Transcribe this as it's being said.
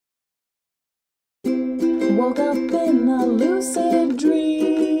Woke up in a lucid dream.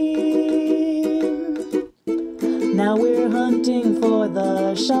 Now we're hunting for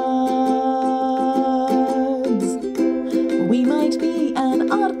the shards. We might be an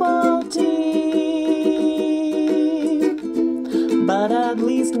oddball team, but at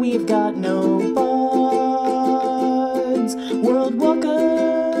least we've got no bards. World Walkers.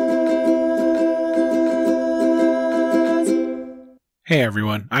 Hey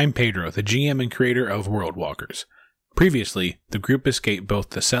everyone, I'm Pedro, the GM and creator of World Walkers. Previously, the group escaped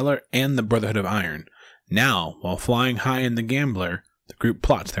both the Cellar and the Brotherhood of Iron. Now, while flying high in the Gambler, the group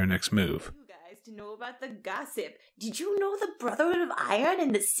plots their next move. You guys to know about the gossip. Did you know the Brotherhood of Iron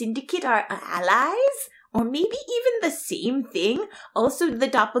and the Syndicate are allies? Or maybe even the same thing? Also, the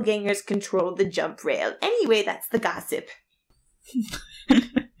doppelgangers control the jump rail. Anyway, that's the gossip.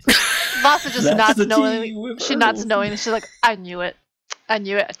 Vasa just nods knowing. She nods knowing. She's like, I knew it. I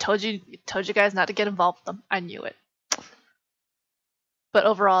told you guys not to get involved with them. I knew it. But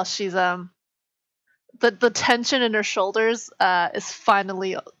overall, she's the tension in her shoulders is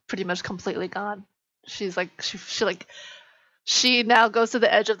finally pretty much completely gone. She's like she now goes to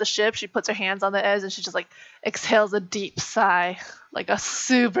the edge of the ship. She puts her hands on the edge and she just like exhales a deep sigh, like a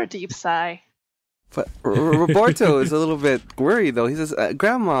super deep sigh. But Roberto is a little bit worried though. He says,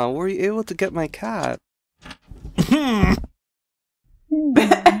 "Grandma, were you able to get my cat?"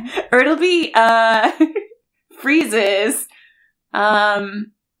 Ertleby freezes.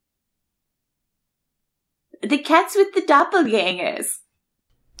 The cat's with the doppelgangers.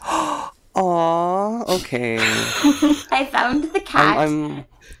 Aww, okay. I found the cat. I'm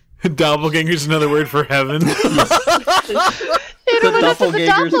Doppelganger's another word for heaven. The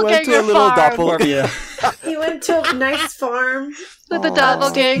doppelgangers went to a little doppelganger. Yeah. He went to a nice farm. With the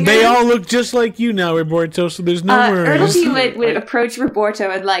doppelganger. They all look just like you now, Roberto, so there's no worries. Ertleby would approach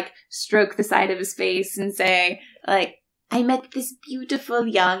Roberto and like stroke the side of his face and say, like, I met this beautiful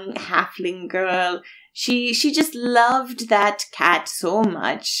young halfling girl. She just loved that cat so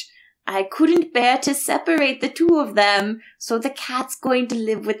much. I couldn't bear to separate the two of them, so the cat's going to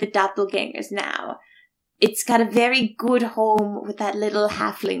live with the doppelgangers now. It's got a very good home with that little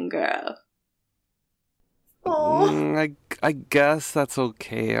halfling girl. I guess that's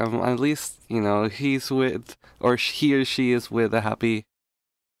okay. At least, he's with, or he or she is with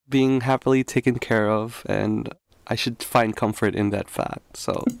being happily taken care of, and I should find comfort in that fact.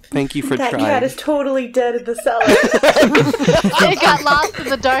 So, thank you for that trying. That cat is totally dead in the cellar. It got lost in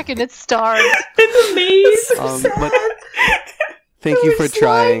the dark and it's starved. In the maze. So sad. But thank you for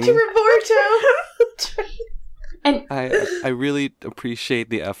trying. To Roberto. And I really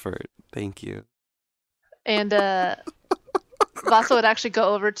appreciate the effort. Thank you. And Vasa would actually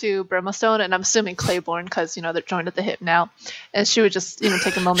go over to Brimstone, and I'm assuming Claiborne, because they're joined at the hip now, and she would just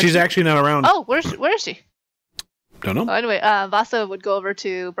take a moment. She's actually not around. Oh, where is she? Don't know. Oh, anyway, Vasa would go over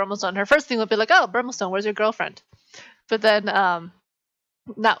to Brimstone. Her first thing would be like, "Oh, Brimstone, where's your girlfriend?" But then, upon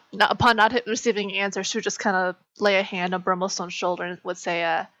not receiving an answer, she would just kind of lay a hand on Brimstone's shoulder and would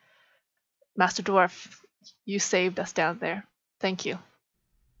say, "Master Dwarf, you saved us down there. Thank you."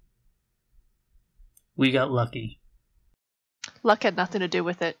 We got lucky. Luck had nothing to do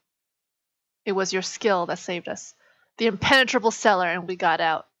with it. It was your skill that saved us. The impenetrable cellar, and we got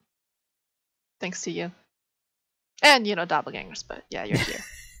out. Thanks to you. And, doppelgangers, but yeah, you're here.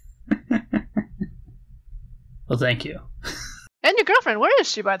 Well, thank you. And your girlfriend, where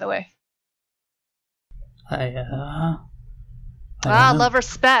is she, by the way? I Lover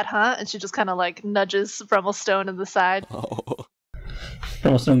spat, huh? And she just kind of nudges Brummelstone in the side. Oh.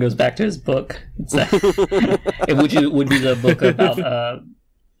 Brummelstone goes back to his book. It would be the book about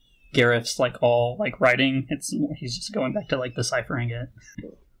Gareth's writing. He's just going back to deciphering it.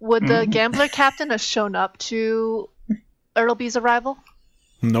 Would the gambler captain have shown up to Ertleby's arrival?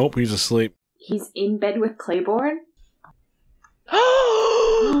 Nope, he's asleep. he's in bed with Claiborne?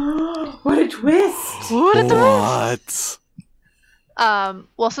 What a twist! What a What? twist!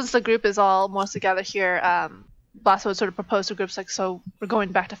 Well, since the group is all mostly gathered here, Blasto would sort of propose to groups so we're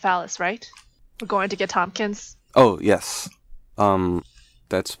going back to Phallus, right? We're going to get Tompkins. Oh, yes.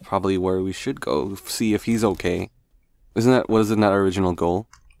 That's probably where we should go, see if he's okay. Wasn't that our original goal?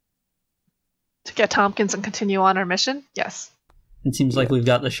 To get Tompkins and continue on our mission? Yes. It seems like we've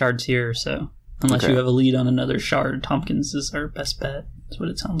got the shards here, so unless you have a lead on another shard, Tompkins is our best bet. That's what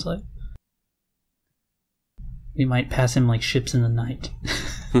it sounds like. We might pass him like ships in the night.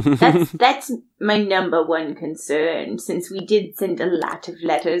 That's my number one concern, since we did send a lot of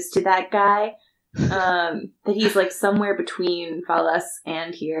letters to that guy. That he's somewhere between Phallus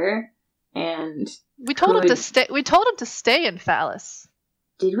and here, and we told him to stay. We told him to stay in Phallus.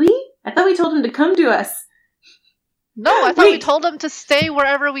 Did we? I thought we told him to come to us. No, I thought we Wait. told him to stay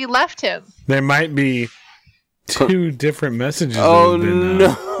wherever we left him. There might be 2 different messages. that Oh have been,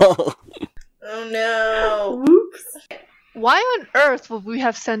 no! Oh no. Whoops. Why on earth would we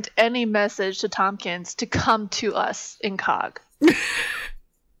have sent any message to Tompkins to come to us in COG?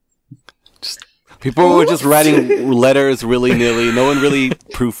 People were just writing letters willy-nilly. No one really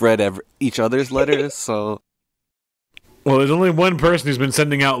proofread each other's letters, so... Well, there's only one person who's been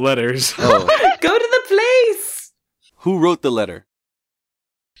sending out letters. Oh. Go to the place. Who wrote the letter?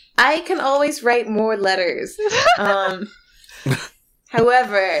 I can always write more letters.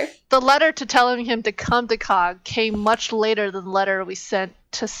 However, The letter to telling him to come to COG came much later than the letter we sent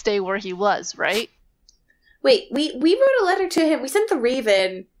to stay where he was, right? wait, we wrote a letter to him. We sent the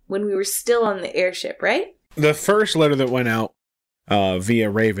Raven when we were still on the airship, right? The first letter that went out via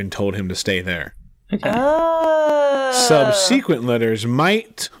Raven told him to stay there. Okay. Oh. Subsequent letters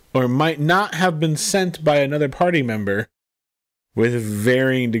might or might not have been sent by another party member with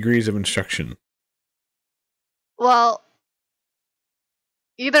varying degrees of instruction. Well,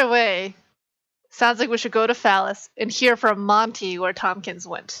 either way, sounds like we should go to Phallus and hear from Monty where Tompkins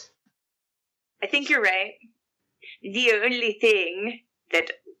went. I think you're right. The only thing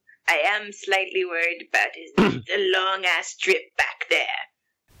that I am slightly worried about is the long-ass trip back there.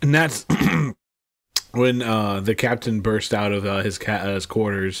 And that's when the captain burst out of his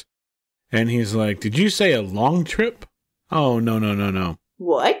quarters, and he's like, "Did you say a long trip? Oh, no.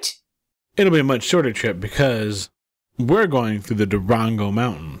 What? It'll be a much shorter trip because we're going through the Durango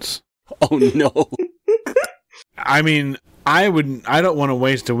Mountains." Oh no! I mean, I don't want to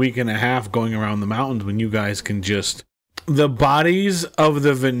waste a week and a half going around the mountains when you guys can just... The bodies of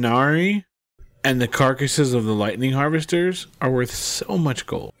the Venari and the carcasses of the lightning harvesters are worth so much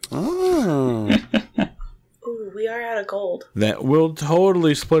gold Oh. Ooh, we are out of gold. that we'll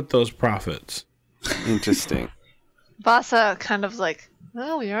totally split those profits. Interesting. Vasa kind of like,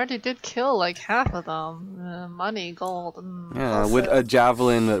 well, we already did kill like half of them. Money, gold. Yeah, with a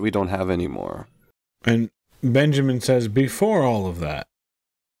javelin that we don't have anymore. And Benjamin says, before all of that,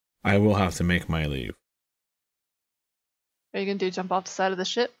 I will have to make my leave. Are you gonna do jump off the side of the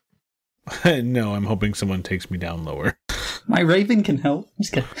ship? No, I'm hoping someone takes me down lower. My Raven can help.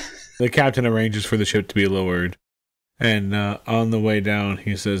 Just kidding. The captain arranges for the ship to be lowered. And on the way down,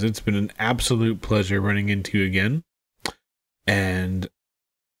 he says, it's been an absolute pleasure running into you again. And,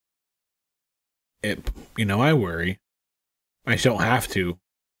 I worry. I don't have to.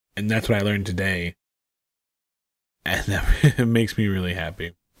 And that's what I learned today. And that makes me really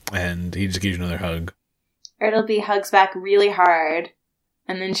happy. And he just gives you another hug. Ertleby hugs back really hard,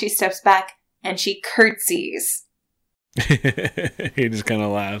 and then she steps back and she curtsies. He just kind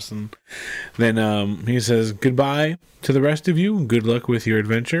of laughs, and then he says goodbye to the rest of you, and good luck with your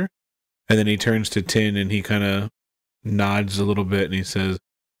adventure. And then he turns to Tin and he kind of nods a little bit and he says,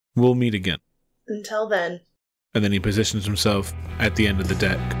 we'll meet again. Until then. And then he positions himself at the end of the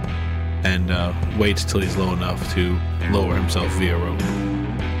deck and waits till he's low enough to lower himself via rope.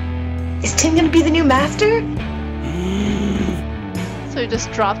 Is Tim gonna be the new master? So you just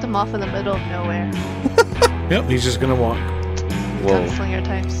dropped him off in the middle of nowhere. Yep, he's just gonna walk. Whoa, Gunslinger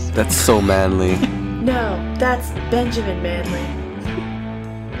types. that's so manly. No, that's Benjamin Manley.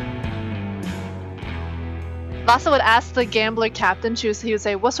 Vasa would ask the gambler captain, he would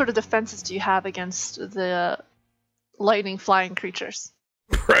say, what sort of defenses do you have against the lightning flying creatures?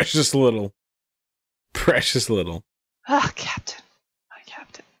 Precious little. Ah, Captain. My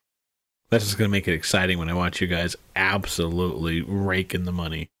Captain. That's just gonna make it exciting when I watch you guys absolutely rake in the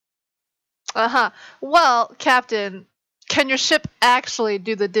money. Uh-huh. Well, Captain, can your ship actually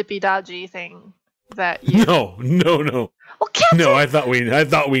do the dippy-dodgy thing that you... No. Well, Captain! No, I thought we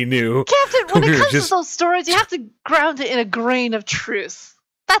knew. Captain, when We it were comes just- to those stories, you have to ground it in a grain of truth.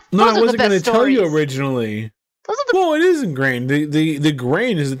 No, Those I are wasn't the going best to tell you stories. originally. Those are the... Well, it isn't grain. The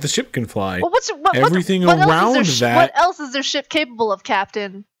grain is that the ship can fly. Well, Everything what around else is their that- What else is their ship capable of,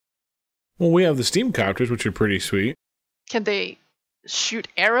 Captain? Well, we have the steam copters, which are pretty sweet. Can they shoot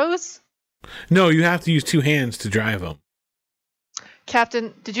arrows? No, you have to use 2 hands to drive them.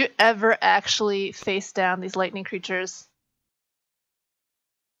 Captain, did you ever actually face down these lightning creatures?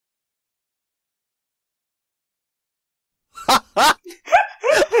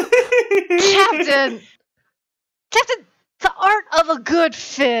 Captain! Captain, the art of a good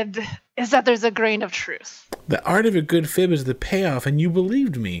fib is that there's a grain of truth. The art of a good fib is the payoff, and you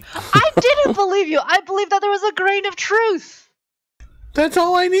believed me. I didn't believe you. I believed that there was a grain of truth. That's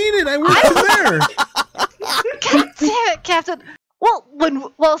all I needed. I wasn't there. God damn it, Captain.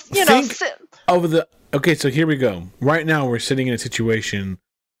 Think of the... Okay, so here we go. Right now, we're sitting in a situation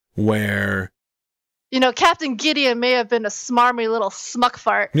where Captain Gideon may have been a smarmy little smuck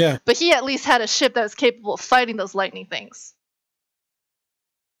fart, Yeah. but he at least had a ship that was capable of fighting those lightning things.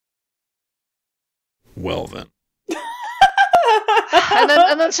 Well then.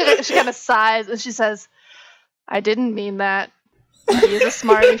 And then she kind of sighs and she says, I didn't mean that. He is a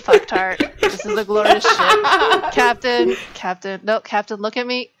smarmy fucktard. This is a glorious ship. Captain, look at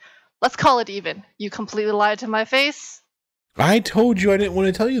me. Let's call it even. You completely lied to my face. I told you I didn't want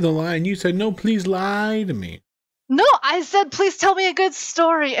to tell you the lie, and you said, no, please lie to me. No, I said, please tell me a good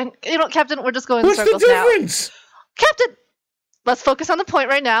story. And, Captain, we're just going in What's circles the now. difference? Captain, let's focus on the point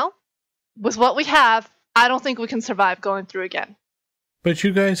right now. With what we have, I don't think we can survive going through again. But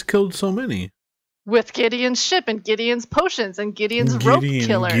you guys killed so many. With Gideon's ship and Gideon's potions and Gideon's rope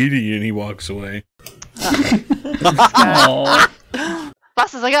killer. Gideon, he walks away. Aw.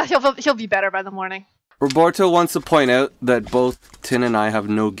 Boss is like, he'll be better by the morning. Roberto wants to point out that both Tin and I have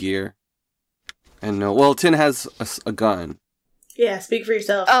no gear. And Tin has a gun. Yeah, speak for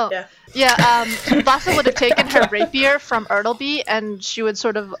yourself. Oh, Yeah. Vasa would have taken her rapier from Ertleby and she would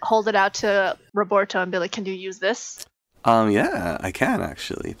sort of hold it out to Roberto and be like, can you use this? Yeah, I can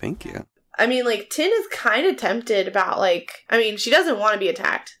actually. Thank you. I mean, Tin is kind of tempted about, she doesn't want to be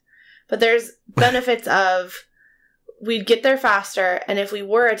attacked. But there's benefits of we'd get there faster, and if we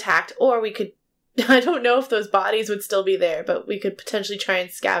were attacked, or we could, I don't know if those bodies would still be there, but we could potentially try and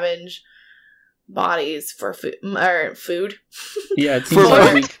scavenge bodies for food. Yeah, it seems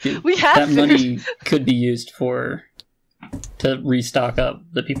like We have that food. money could be used to restock up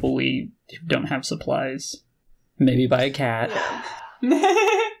the people who don't have supplies. Maybe buy a cat.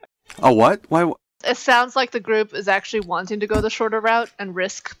 Oh, what? Why? It sounds like the group is actually wanting to go the shorter route and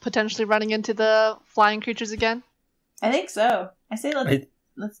risk potentially running into the flying creatures again. I think so. I say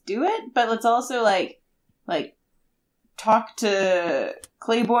let's do it, but let's also like talk to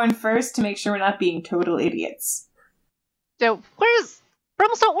Claiborne first to make sure we're not being total idiots. Yeah,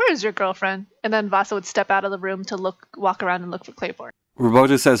 Brimstone, where is your girlfriend? And then Vasa would step out of the room to walk around and look for Claiborne.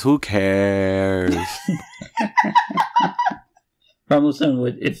 Roberto says, who cares? Brummelstone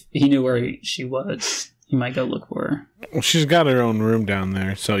would, if he knew where she was, he might go look for her. Well, she's got her own room down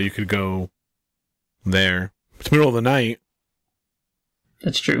there, so you could go there. It's the middle of the night.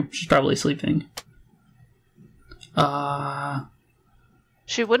 That's true. She's probably sleeping.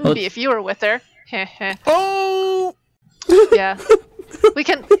 She wouldn't be if you were with her. Oh! Yeah. We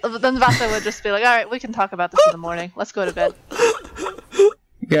can. Then Vasa would just be like, all right, we can talk about this in the morning. Let's go to bed.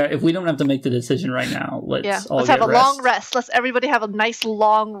 Yeah, if we don't have to make the decision right now, let's all let's get have a rest. long rest. Let's everybody have a nice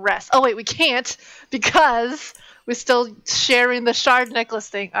long rest. Oh wait, we can't because we're still sharing the shard necklace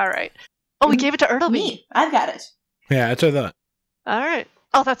thing. All right. Oh, we gave it to Ertleby. Me, I've got it. Yeah, that's what I thought. All right.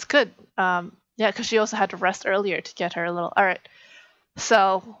 Oh, that's good. Yeah, because she also had to rest earlier to get her a little. All right.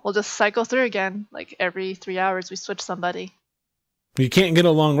 So we'll just cycle through again. Like every 3 hours, we switch somebody. You can't get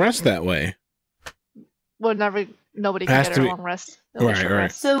a long rest that way. Well, nobody Has can to get a be- long rest.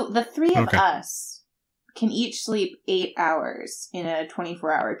 Right. So the three of Okay. us can each sleep 8 hours in a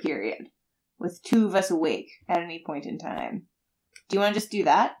 24-hour period, with 2 of us awake at any point in time. Do you want to just do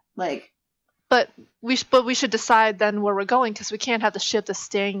that? But we should decide then where we're going because we can't have the ship that's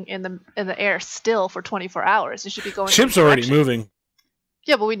staying in the air still for 24 hours. It should be going. Ship's in a already direction. moving.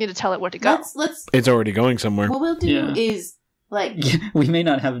 Yeah, but we need to tell it where to go. Let's. It's already going somewhere. What we'll do Yeah. is We may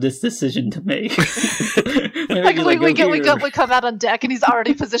not have this decision to make. Like we come out on deck and he's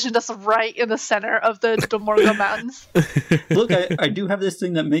already positioned us right in the center of the Demorgo Mountains. Look, I do have this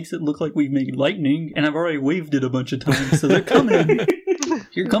thing that makes it look like we've made lightning, and I've already waved it a bunch of times, so they're coming.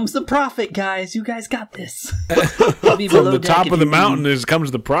 Here comes the prophet, guys. You guys got this. I'll be From below the deck top if of the you mountain need-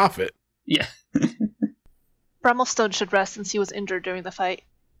 comes the prophet. Yeah. Brummelstone should rest since he was injured during the fight.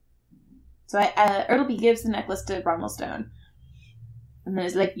 So Ertleby gives the necklace to Brummelstone. And then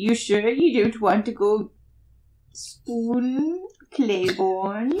it's like, you sure you don't want to go spoon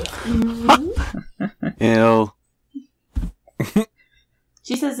Claiborne? Ew.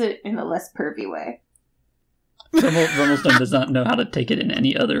 She says it in a less pervy way. Brummelstone does not know how to take it in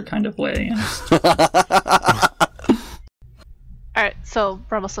any other kind of way. Alright, so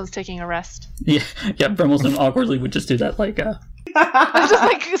Brummelstone's taking a rest. Yeah, Brummelstone awkwardly would just do that, like,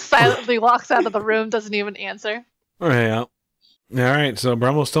 Just silently walks out of the room, doesn't even answer. Yeah. Alright, so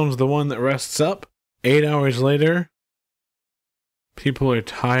Brummelstone's the one that rests up. 8 hours later, people are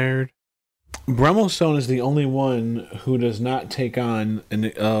tired. Brummelstone is the only one who does not take on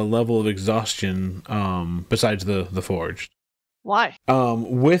a level of exhaustion besides the Forged. Why?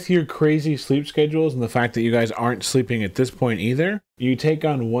 With your crazy sleep schedules and the fact that you guys aren't sleeping at this point either, you take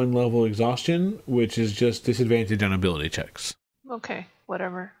on 1 level exhaustion, which is just disadvantage on ability checks. Okay,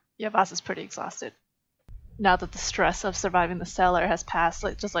 whatever. Yeah, Boss is pretty exhausted. now that the stress of surviving the cellar has passed,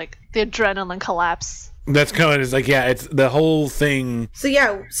 like just like the adrenaline collapse. That's kind of, it's like, yeah, it's the whole thing.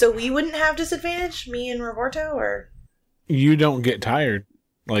 So we wouldn't have disadvantage, me and Roberto, or? You don't get tired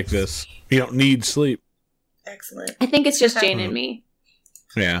like this. You don't need sleep. Excellent. I think it's just Jane and me.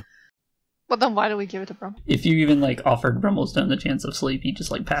 Yeah. Well, then why do we give it to Brum? If you even like offered Brummelstone the chance of sleep, he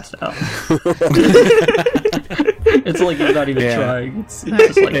just like passed out. It's like he's not even trying. It's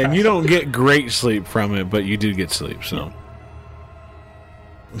just like And you don't get great sleep from it, but you do get sleep, so.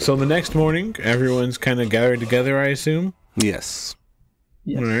 So the next morning, everyone's kind of gathered together, I assume? Yes.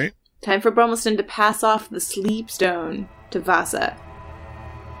 Yes. All right. Time for Brummelstone to pass off the sleep stone to Vasa.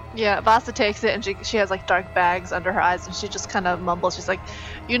 Yeah, Vasa takes it and she has like dark bags under her eyes and she just kind of mumbles. She's like,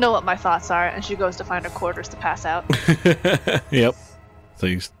 you know what my thoughts are, and she goes to find her quarters to pass out. Yep.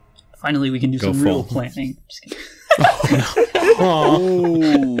 Please. Finally, we can do Go some real full. planning. Just kidding.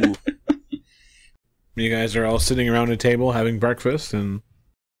 Oh. You guys are all sitting around a table having breakfast, and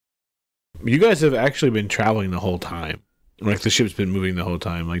you guys have actually been traveling the whole time. Like, the ship's been moving the whole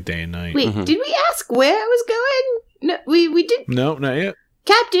time, like day and night. Wait, Mhm. did we ask where it was going? No, we did. No, not yet.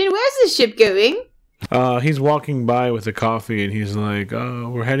 Captain, where's the ship going? He's walking by with a coffee, and he's like,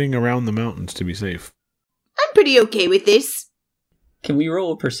 we're heading around the mountains to be safe. I'm pretty okay with this. Can we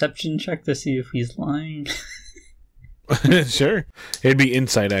roll a perception check to see if he's lying? Sure. It'd be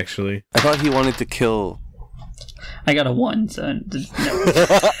insight, actually. I thought he wanted to kill. I got a 1, so no.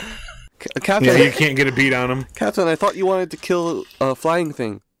 Captain, Yeah, you can't get a beat on him. Captain, I thought you wanted to kill a flying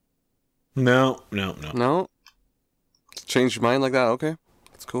thing. No. No? Changed your mind like that? Okay.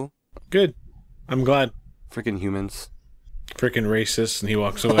 That's cool. Good. I'm glad. Freaking humans. Freaking racist, and he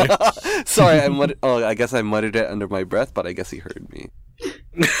walks away. Sorry, I guess I muttered it under my breath, but I guess he heard me.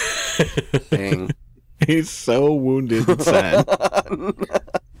 Dang. He's so wounded and sad.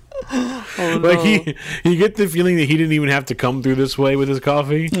 Oh, Like, no. you get the feeling that he didn't even have to come through this way with his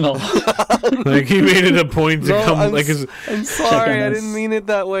coffee. No. Like, he made it a point to No, come, I'm, like, his... I'm sorry, I us. didn't mean it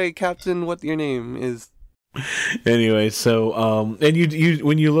that way, Captain. What your name is? Anyway, so, and you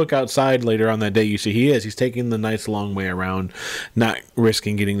when you look outside later on that day, you see he's taking the nice long way around, not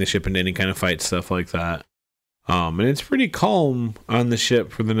risking getting the ship into any kind of fight, stuff like that. And it's pretty calm on the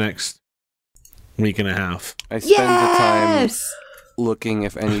ship for the next week and a half. I spend the time Yes! looking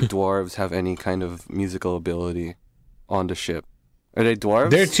if any dwarves have any kind of musical ability on the ship. Are they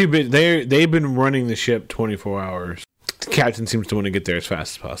dwarves? They're too big. They've been running the ship 24 hours. The captain seems to want to get there as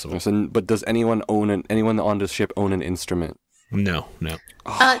fast as possible. So, but does anyone on the ship own an instrument? No.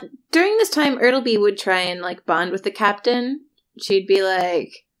 During this time, Ertleby would try and, like, bond with the captain. She'd be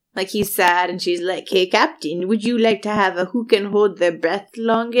like, he's sad, and she's like, hey, Captain, would you like to have a who can hold their breath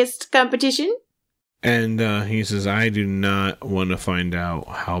longest competition? And he says, I do not want to find out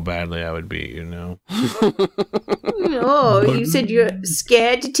how badly I would be, you know? Oh, you said you're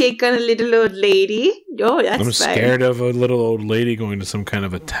scared to take on a little old lady? Oh, that's I'm fine. scared of a little old lady going to some kind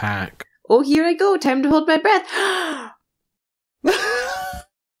of attack. Oh, here I go. Time to hold my breath.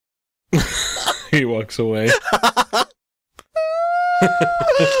 He walks away.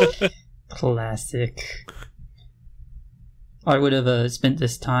 Classic. I would have spent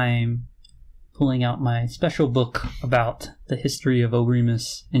this time pulling out my special book about the history of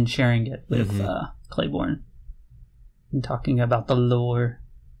Ogrimus and sharing it with Claiborne and talking about the lore.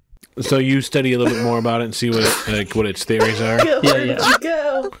 So you study a little bit more about it and see what its theories are. Yeah.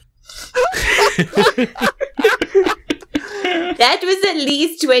 Go. That was at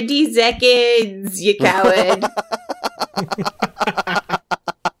least 20 seconds, you coward.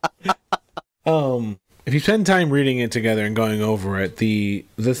 If you spend time reading it together and going over it, the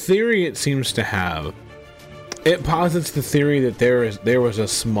theory it seems to have, it posits the theory that there was a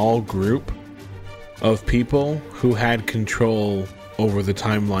small group of people who had control over the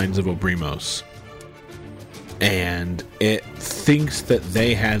timelines of Obrimos. And it thinks that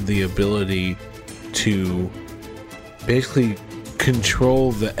they had the ability to basically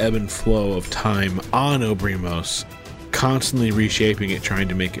control the ebb and flow of time on Obrimos, constantly reshaping it, trying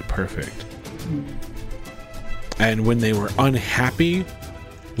to make it perfect. And when they were unhappy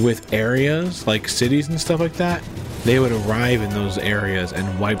with areas like cities and stuff like that, they would arrive in those areas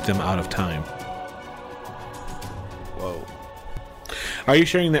and wipe them out of time. Whoa. Are you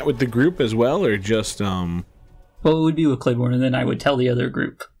sharing that with the group as well, or just Well, it would be with Claiborne, and then I would tell the other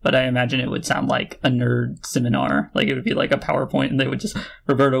group. But I imagine it would sound like a nerd seminar. Like, it would be like a PowerPoint, and they would just...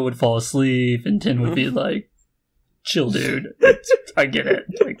 Roberto would fall asleep, and Tin would be like, chill, dude. I get it.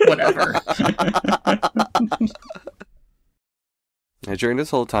 Like, whatever. During this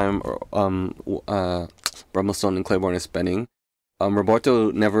whole time, Brummelstone and Claiborne is spending,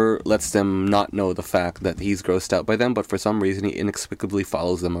 Roberto never lets them not know the fact that he's grossed out by them, but for some reason he inexplicably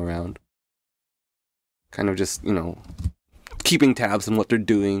follows them around. Kind of just, keeping tabs on what they're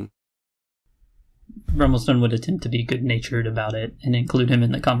doing. Rumblestone would attempt to be good-natured about it and include him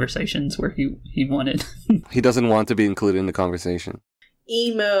in the conversations where he wanted. He doesn't want to be included in the conversation.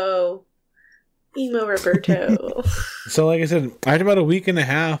 Emo Roberto. So like I said, after about a week and a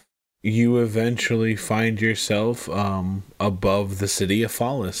half, you eventually find yourself above the city of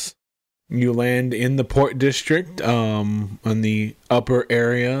Fallis. You land in the port district, on the upper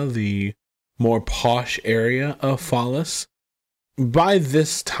area, the more posh area of Fallis. By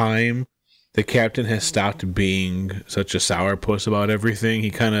this time, the captain has stopped being such a sourpuss about everything. He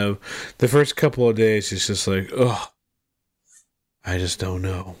kind of, the first couple of days, he's just like, ugh, I just don't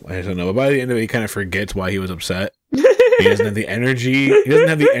know. But by the end of it, he kind of forgets why he was upset. He doesn't have the energy. He doesn't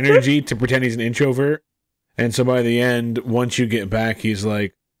have the energy to pretend he's an introvert. And so by the end, once you get back, he's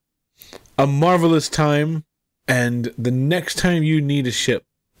like, a marvelous time. And the next time you need a ship,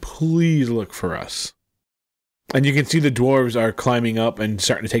 please look for us. And you can see the dwarves are climbing up and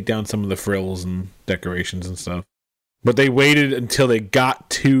starting to take down some of the frills and decorations and stuff. But they waited until they got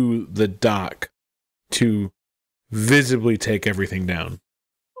to the dock to visibly take everything down.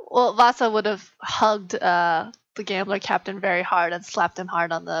 Well, Vasa would have hugged the gambler captain very hard and slapped him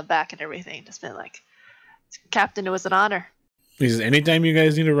hard on the back and everything. Just been like, Captain, it was an honor. He says, anytime you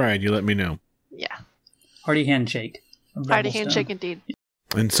guys need a ride, you let me know. Yeah. Hearty handshake. Hearty handshake indeed.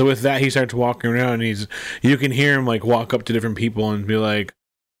 And so with that, he starts walking around, and you can hear him like walk up to different people and be like,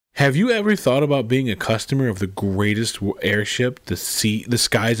 have you ever thought about being a customer of the greatest airship the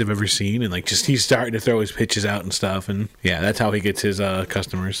skies have ever seen? And like, just he's starting to throw his pitches out and stuff. And yeah, that's how he gets his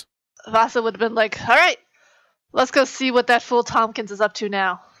customers. Vasa would have been like, all right, let's go see what that fool Tompkins is up to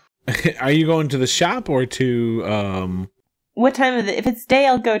now. Are you going to the shop or to What time of if it's day,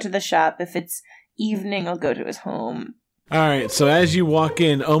 I'll go to the shop. If it's evening, I'll go to his home. All right, so as you walk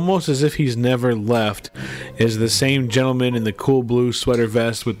in, almost as if he's never left, is the same gentleman in the cool blue sweater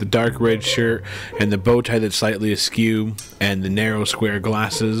vest with the dark red shirt and the bow tie that's slightly askew and the narrow square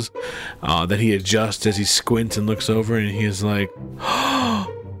glasses that he adjusts as he squints and looks over, and he's like,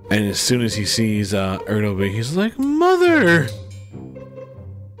 and as soon as he sees Ertleby, he's like, Mother!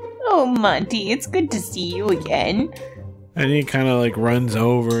 Oh, Monty, it's good to see you again. And he kind of like runs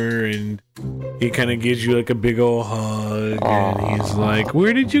over and he kind of gives you like a big old hug. Aww. And he's like,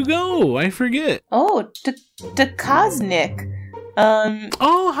 where did you go? I forget. Oh, to Kosnik.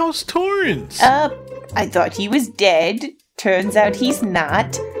 Oh, how's Torrance? I thought he was dead. Turns out he's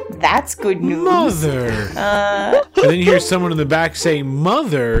not. That's good news. Mother. And then you hear someone in the back say,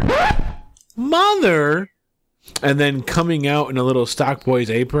 Mother? Mother? And then coming out in a little stock boy's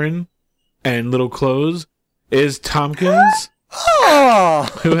apron and little clothes is Tompkins,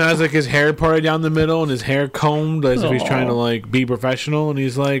 who has like his hair parted down the middle and his hair combed as if he's trying to like be professional, and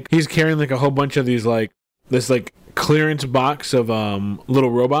he's carrying like a whole bunch of these like this like clearance box of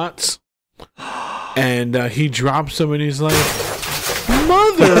little robots, and he drops them and he's like,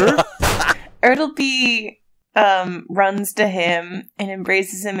 Mother. Ertleby runs to him and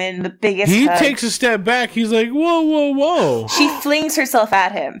embraces him in the biggest He hug. takes a step back. He's like, whoa, whoa, whoa. She flings herself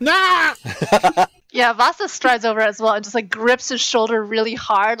at him. Nah. Yeah, Vasa strides over as well and just like grips his shoulder really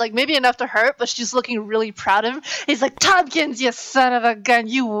hard, like maybe enough to hurt, but she's looking really proud of him. He's like, Tompkins, you son of a gun,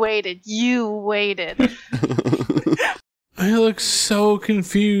 you waited. I look so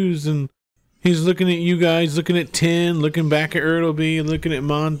confused, and he's looking at you guys, looking at Tin, looking back at Ertleby, looking at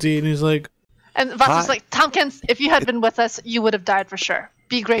Monty, and he's like, and Vasa's like, Tompkins, if you had been with us, you would have died for sure.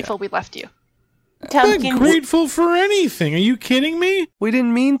 Be grateful we left you. I'm not grateful for anything. Are you kidding me? We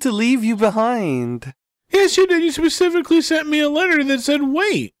didn't mean to leave you behind. Yes, you did. You specifically sent me a letter that said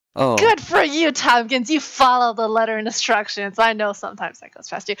wait. Oh. Good for you, Tompkins. You follow the letter and instructions. I know sometimes that goes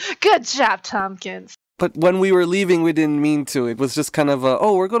past you. Good job, Tompkins. But when we were leaving, we didn't mean to. It was just kind of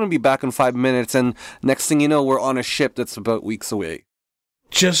we're going to be back in 5 minutes, and next thing you know, we're on a ship that's about weeks away.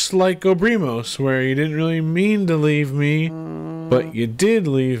 Just like Obrimos, where you didn't really mean to leave me, but you did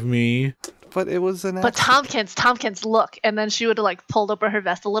leave me. But it was an But Tompkins, look. And then she would have like pulled open her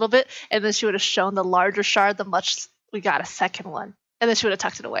vest a little bit, and then she would have shown the larger shard, we got a second one. And then she would have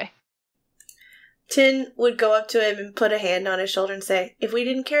tucked it away. Tin would go up to him and put a hand on his shoulder and say, if we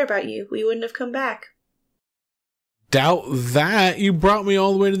didn't care about you, we wouldn't have come back. Doubt that. You brought me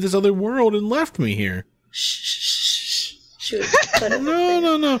all the way to this other world and left me here. Shh.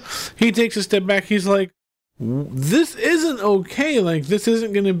 No. He takes a step back. He's like, this isn't okay. Like, this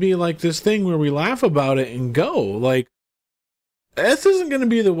isn't going to be like this thing where we laugh about it and go. Like, this isn't going to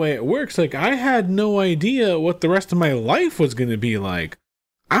be the way it works. Like, I had no idea what the rest of my life was going to be like.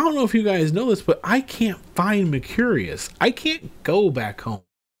 I don't know if you guys know this, but I can't find Mercurius. I can't go back home.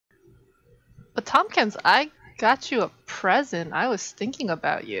 But Tompkins, I got you a present. I was thinking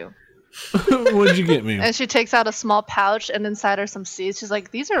about you. What'd you get me? And she takes out a small pouch, and inside are some seeds. She's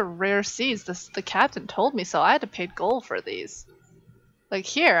like, these are rare seeds. The captain told me, so I had to pay gold for these. Like,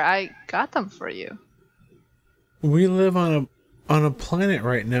 here, I got them for you. We live on a planet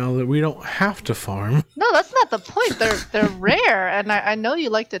right now that we don't have to farm. No, that's not the point. They're rare, and I know you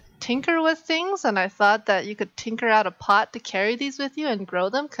like to tinker with things, and I thought that you could tinker out a pot to carry these with you and grow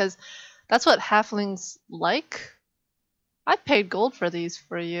them, because that's what halflings like. I paid gold for these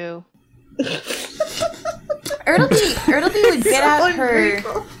for you. Ertleby would get out her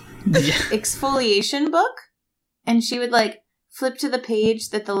exfoliation book, and she would like flip to the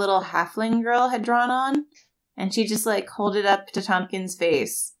page that the little halfling girl had drawn on, and she'd just like hold it up to Tompkins'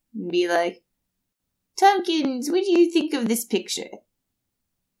 face and be like, "Tompkins, what do you think of this picture?"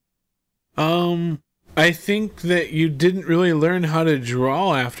 I think that you didn't really learn how to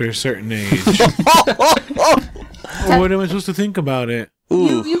draw after a certain age. What am I supposed to think about it?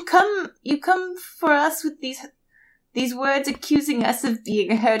 You come for us with these words accusing us of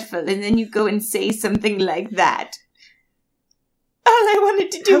being hurtful, and then you go and say something like that. All I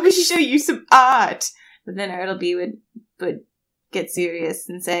wanted to do was show you some art. But then Ertleby would get serious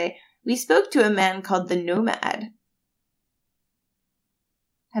and say, "We spoke to a man called the Nomad.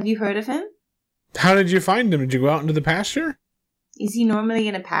 Have you heard of him? How did you find him? Did you go out into the pasture? Is he normally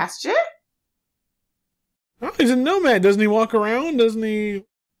in a pasture?" Oh, he's a nomad. Doesn't he walk around? Doesn't he?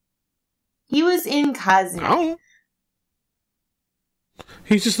 He was in Kazan. Oh.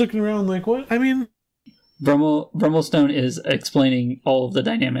 He's just looking around like, what? I mean... Brummelstone is explaining all of the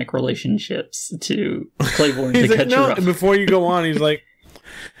dynamic relationships to Claiborne to like, catch no, her up. And before you go on, he's like,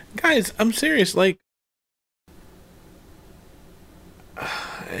 guys, I'm serious. Like,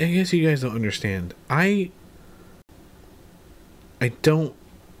 I guess you guys don't understand. I don't...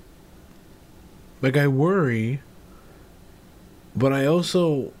 Like, I worry, but I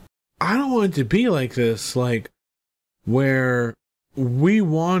don't want it to be like this, like, where we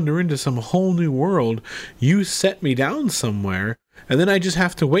wander into some whole new world, you set me down somewhere, and then I just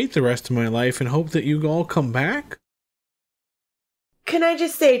have to wait the rest of my life and hope that you all come back? Can I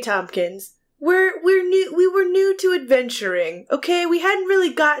just say, Tompkins, we were new to adventuring, okay? We hadn't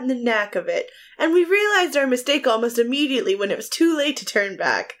really gotten the knack of it, and we realized our mistake almost immediately when it was too late to turn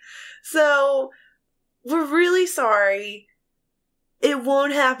back. So... we're really sorry. It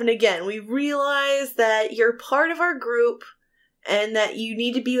won't happen again. We realize that you're part of our group and that you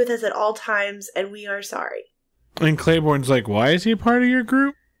need to be with us at all times, and we are sorry. And Claiborne's like, why is he part of your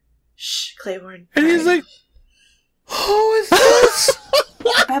group? Shh, Claiborne. And he's like, who is this?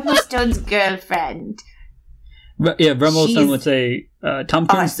 Brummelstone's girlfriend. Brummelstone would say, Tompkins,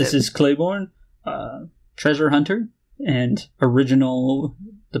 awesome. This is Claiborne, treasure hunter, and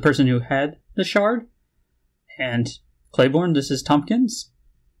the person who had the shard. And Claiborne, this is Tompkins.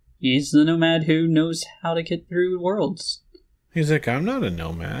 He's the nomad who knows how to get through worlds. He's like, I'm not a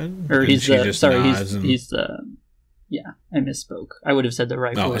nomad. Or he's I misspoke. I would have said the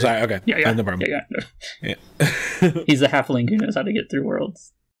right word. Oh, sorry, okay. Yeah. No problem. Yeah. Yeah. He's the halfling who knows how to get through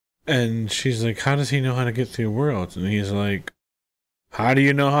worlds. And she's like, how does he know how to get through worlds? And he's like, how do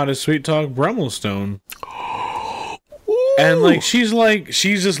you know how to sweet talk Brummelstone? And like, she's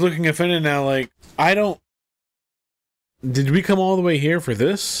just looking offended now, like, did we come all the way here for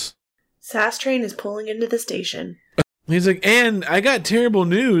this? Sass train is pulling into the station. He's like, and I got terrible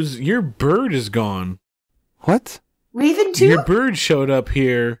news. Your bird is gone. What? Raven too? Your bird showed up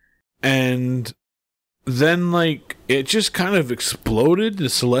here, and then, like, it just kind of exploded to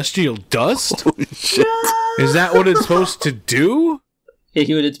celestial dust? Holy shit. Is that what it's supposed to do? Yeah,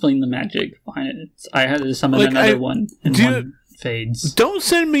 he would explain the magic behind it. I had to summon another one, and one fades. Don't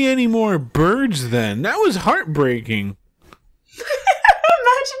send me any more birds, then. That was heartbreaking.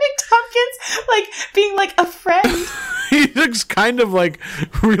 Imagining Tompkins, like, being like a friend. He looks kind of like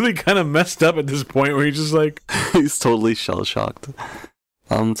really kind of messed up at this point where he's just like... He's totally shell-shocked.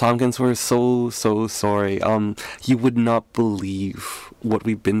 Tompkins, we're so sorry. You would not believe what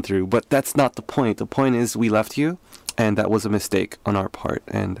we've been through, but that's not the point. The point is we left you, and that was a mistake on our part,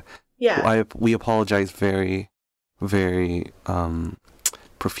 and we apologize very, very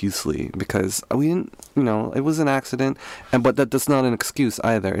profusely because we didn't, it was an accident, but that's not an excuse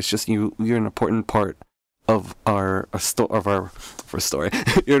either. It's just you're an important part of our story.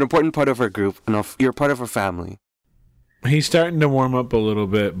 You're an important part of our group, and you're part of our family. He's starting to warm up a little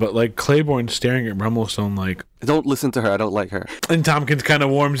bit, but like Claiborne's staring at Brummelstone like, Don't listen to her. I don't like her. and Tompkins kind of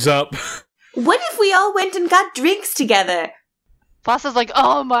warms up. What if we all went and got drinks together? Voss is like,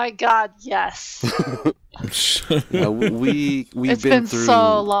 oh my god, yes. We've It's been been through.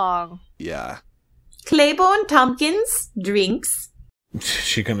 so long. Yeah. Claiborne, Tompkins, drinks.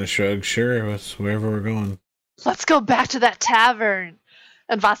 She kind of shrugs. Sure, it's wherever we're going. Let's go back to that tavern.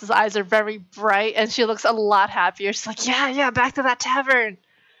 And Voss's eyes are very bright, and she looks a lot happier. She's like, yeah, back to that tavern.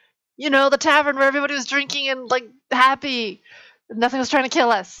 You know, the tavern where everybody was drinking and, like, happy. Nothing was trying to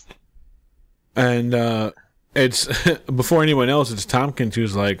kill us. And it's before anyone else, it's Tompkins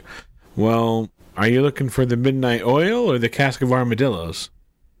who's like, well, are you looking for the midnight oil or the cask of armadillos?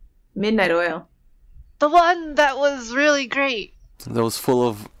 Midnight oil. The one that was really great. That was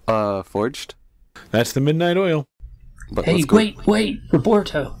full of forged. That's the midnight oil. But Hey, let's go. wait,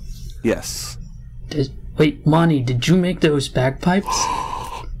 Roberto. Yes. Wait, Monty, did you make those bagpipes?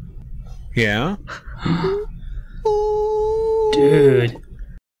 Yeah. Dude.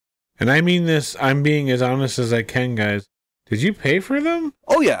 And I mean this, I'm being as honest as I can, guys. Did you pay for them?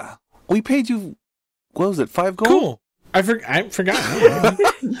 Oh yeah. We paid you. What was it? 5 gold. Cool. I forgot.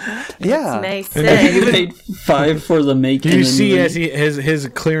 Yeah. Nice. And You even- paid 5 for the making. You see, as his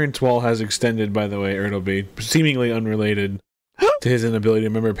clearance wall has extended. By the way, Ertleby, seemingly unrelated to his inability to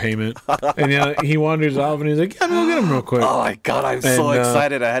remember payment, and he wanders off and he's like, "Yeah, I'm gonna go get him real quick." Oh my god, I'm so And,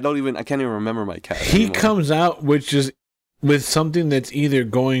 excited. I can't even remember my cat. He anymore. comes out, which is with something that's either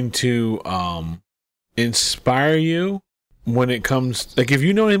going to inspire you when it comes, like if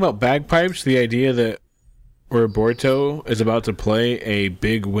you know anything about bagpipes, the idea that Roberto is about to play a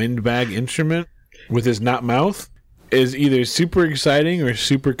big windbag instrument with his not mouth is either super exciting or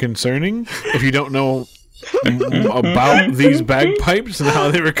super concerning if you don't know about these bagpipes and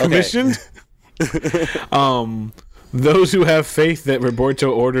how they were commissioned. Those who have faith that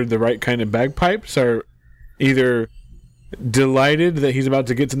Roberto ordered the right kind of bagpipes are either delighted that he's about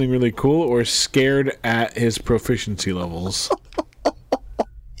to get something really cool or scared at his proficiency levels.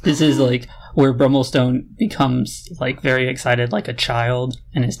 This is like where Brummelstone becomes like very excited like a child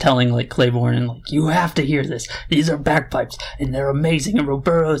and is telling like Claiborne and like, you have to hear this. These are bagpipes and they're amazing and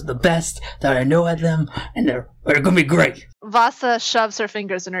Roberto's the best that I know at them and they're gonna be great. Vasa shoves her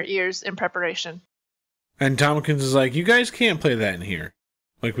fingers in her ears in preparation. And Tompkins is like, you guys can't play that in here.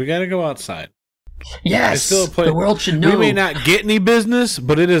 Like, we gotta go outside. Yes, It's still a place. the world should know. We may not get any business,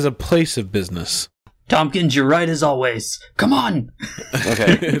 but it is a place of business. Tompkins, you're right as always. Come on.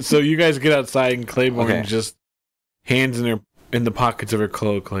 Okay. So you guys get outside and Claiborne Okay. just hands in the pockets of her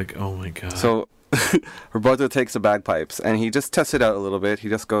cloak like, oh my god. So Roberto takes the bagpipes and he just tests it out a little bit. He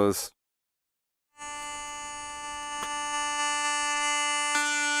just goes.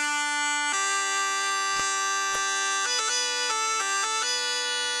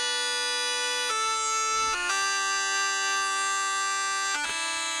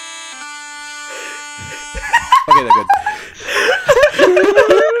 Okay, they're good.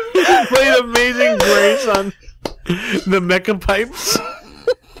 played Amazing Grace on the mecha pipes.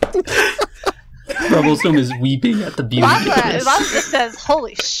 Brummelstone is weeping at the beauty of this. Vasa just says,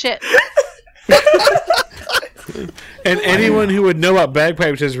 holy shit. And anyone who would know about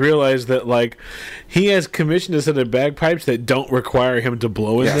bagpipes has realized that, like, he has commissioned a set of bagpipes that don't require him to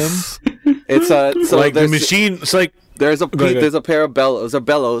blow in Yes. them. It's so Like, the there's- machine, it's like, There's a Go ahead. there's a pair of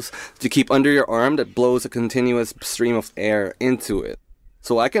bellows to keep under your arm that blows a continuous stream of air into it.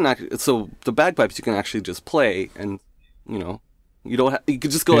 So the bagpipes you can actually just play, and you don't you can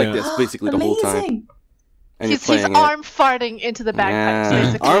just go like Yeah. this basically the whole time, Amazing. and He's you're playing arm farting into the bagpipes, yeah.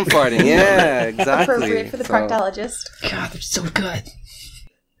 basically. Arm farting, yeah, exactly. Appropriate for the So, proctologist. God, they're so good.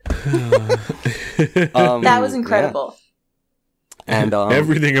 That was incredible. Yeah. And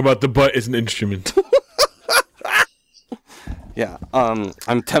everything about the butt is an instrument. yeah,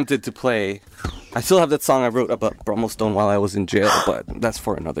 I'm tempted to play. I still have that song I wrote about Brummelstone while I was in jail, but that's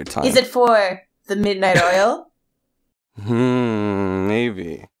for another time. Is it for the Midnight Oil?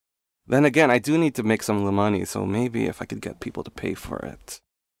 Maybe. Then again, I do need to make some money, so maybe if I could get people to pay for it.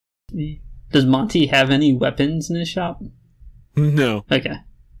 Does Monty have any weapons in his shop? No. Okay.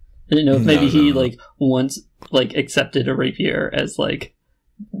 I didn't know if maybe No, he no. like once like accepted a rapier as like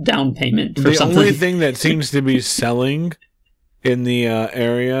down payment for The something. only thing that seems to be selling in the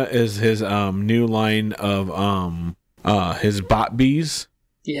area is his new line of his bot bees.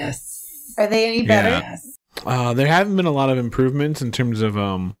 Yes. Are they any better? Yeah. There haven't been a lot of improvements in terms of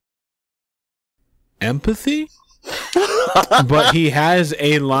empathy. But he has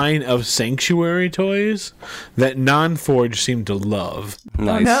a line of sanctuary toys that non-forge seem to love.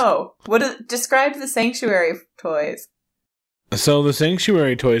 Nice. Oh no. Describe the sanctuary toys. So the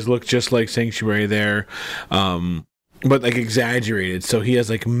Sanctuary toys look just like Sanctuary there, but like exaggerated. So he has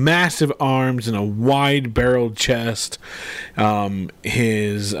like massive arms and a wide barreled chest.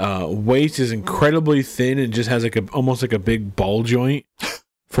 His waist is incredibly thin and just has like almost like a big ball joint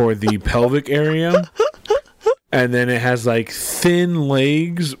for the pelvic area. And then it has like thin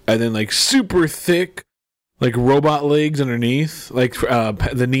legs and then like super thick like robot legs underneath, like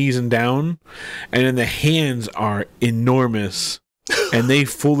the knees and down. And then the hands are enormous and they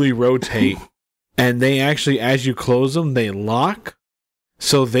fully rotate. And they actually, as you close them, they lock.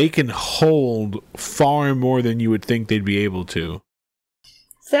 So they can hold far more than you would think they'd be able to.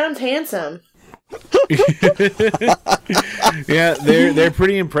 Sounds handsome. Yeah, they're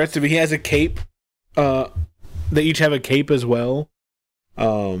pretty impressive. He has a cape. They each have a cape as well.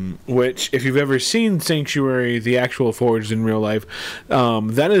 Which, if you've ever seen Sanctuary, the actual Forged in real life,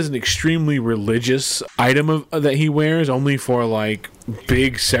 that is an extremely religious item that he wears, only for like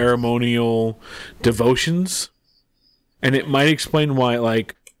big ceremonial devotions. And it might explain why,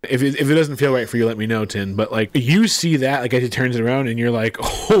 like, if it doesn't feel right for you, let me know, Tin. But like, you see that, like, as he turns it around, and you're like,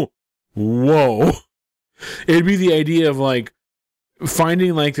 oh, whoa. It'd be the idea of like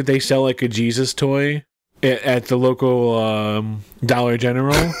finding like that they sell like a Jesus toy at the local Dollar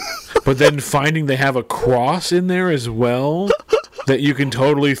General, but then finding they have a cross in there as well that you can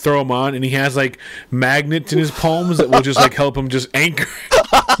totally throw him on, and he has like magnets in his palms that will just like help him just anchor.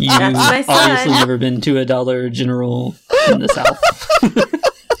 You've obviously never been to a Dollar General in the South.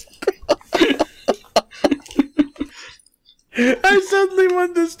 I suddenly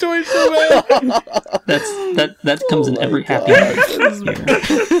want this toy so bad. That comes in every Happy Heart.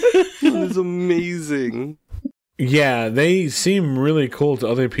 It's amazing. Yeah, they seem really cool to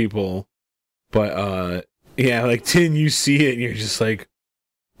other people, but yeah, like Tin, you see it and you're just like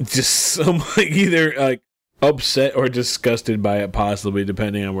either like upset or disgusted by it, possibly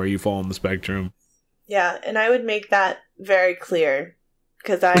depending on where you fall on the spectrum. Yeah, and I would make that very clear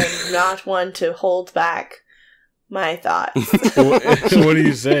because I am not one to hold back my thoughts. What do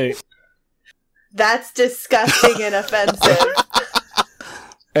you say? That's disgusting and offensive.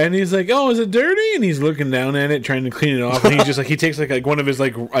 And he's like, "Oh, is it dirty?" And he's looking down at it, trying to clean it off. And he's just like, he takes like one of his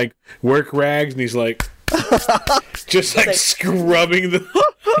like work rags, and he's like, just like scrubbing the.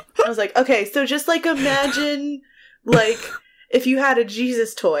 I was like, okay, so just like imagine like if you had a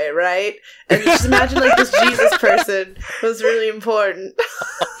Jesus toy, right? And just imagine like this Jesus person was really important.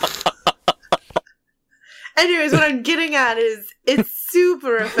 Anyways, what I'm getting at is it's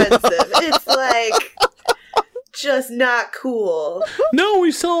super offensive. It's like just not cool. No,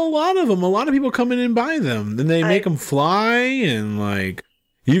 we sell a lot of them. A lot of people come in and buy them. Then they make them fly, and like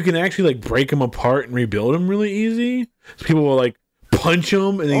you can actually like break them apart and rebuild them really easy. So people will like punch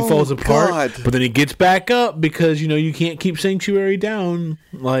him, and then he falls apart. But then he gets back up because you can't keep Sanctuary down.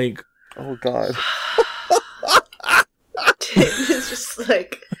 Like, oh god. It's just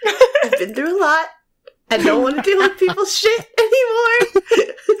like I've been through a lot. I don't want to deal with people's shit anymore.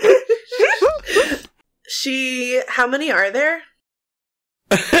 How many are there?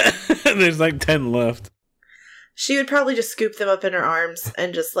 There's like 10 left. She would probably just scoop them up in her arms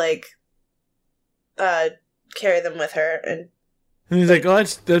and just like carry them with her. And he's like, "Oh,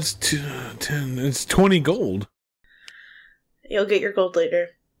 that's 10. It's 20 gold. You'll get your gold later."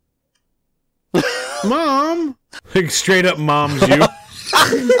 Mom, like straight up moms you.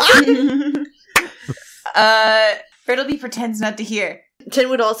 Ertleby pretends not to hear. Tin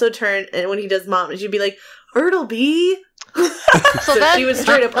would also turn, and when he does mom, she'd be like, "Ertleby." So then, she would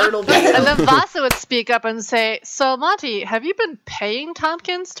straight up Ertleby. And then Vasa would speak up and say, "So Monty, have you been paying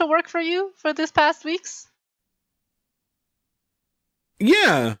Tompkins to work for you for this past weeks?"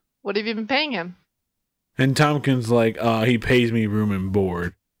 Yeah. What have you been paying him? And Tompkins like, he pays me room and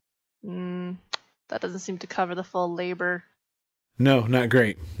board. That doesn't seem to cover the full labor. No, not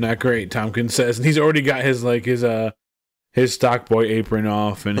great. Not great, Tompkins says. And he's already got his stock boy apron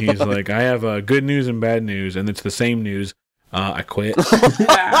off, and he's like, "I have good news and bad news, and it's the same news. I quit."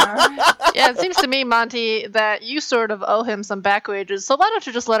 Yeah, it seems to me, Monty, that you sort of owe him some back wages, so why don't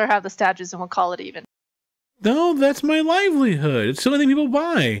you just let her have the statues and we'll call it even? No, that's my livelihood. It's the only thing people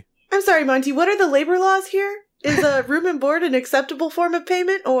buy. I'm sorry, Monty, what are the labor laws here? Is room and board an acceptable form of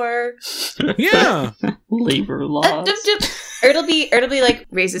payment, or...? Yeah. Labor laws. Ertleby like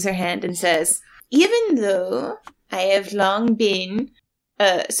raises her hand and says, "Even though I have long been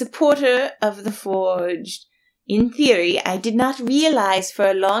a supporter of the Forged, in theory, I did not realize for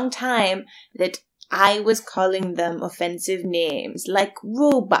a long time that I was calling them offensive names, like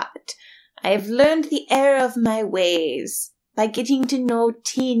robot. I have learned the error of my ways by getting to know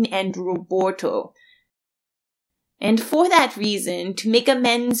Tin and Roborto. And for that reason, to make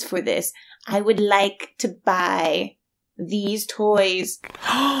amends for this, I would like to buy these toys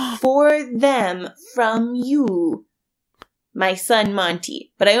for them from you, my son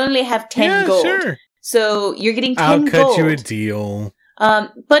Monty. But I only have 10 gold. Sure. So you're getting 10 I'll gold. cut you a deal.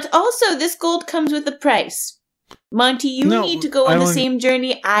 But also, this gold comes with a price. Monty, you need to go on the same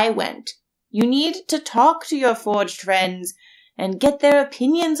journey I went. You need to talk to your forged friends and get their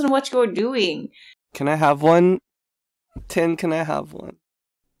opinions on what you're doing. Can I have one? Tin, can I have one?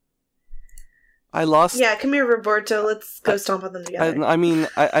 I lost... Yeah, come here, Roberto. Let's go stomp on them together. I mean,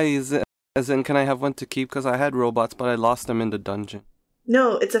 as in, can I have one to keep? Because I had robots, but I lost them in the dungeon.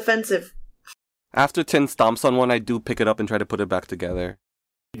 No, it's offensive. After Tin stomps on one, I do pick it up and try to put it back together.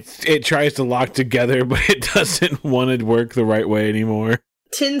 It tries to lock together, but it doesn't want to work the right way anymore.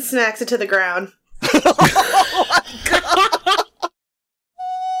 Tin smacks it to the ground.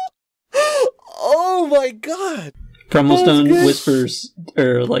 Oh my god! Brummelstone whispers,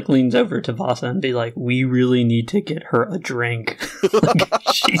 or like leans over to Vasa and be like, "We really need to get her a drink." Like,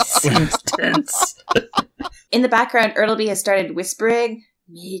 she seems tense. In the background, Ertleby has started whispering,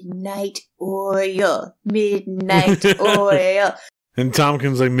 "Midnight oil, midnight oil." And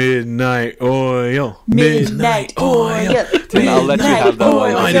Tompkins like, midnight oil, Midnight oil. Tin, I'll let you have that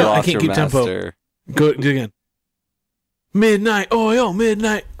one. I know, I can't keep master. tempo. Go do it again. Midnight oil,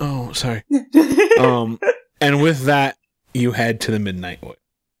 midnight. Oh, sorry. And with that, you head to the midnight oil.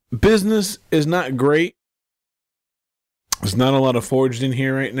 Business is not great. There's not a lot of forged in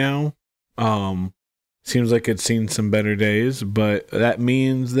here right now. Seems like it's seen some better days, but that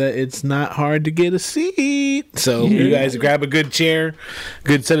means that it's not hard to get a seat. So you guys grab a good chair,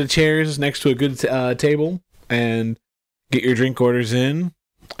 good set of chairs next to a good table, and get your drink orders in,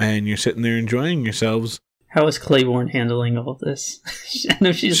 and you're sitting there enjoying yourselves. How is Claiborne handling all of this? I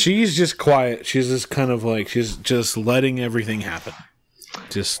know she's just quiet. She's just kind of like, she's just letting everything happen.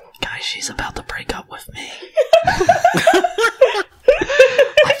 Just, guys, she's about to break up with me.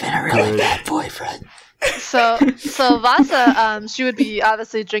 I've been a really bad boyfriend. So Vasa, she would be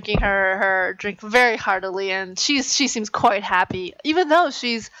obviously drinking her drink very heartily, and she seems quite happy, even though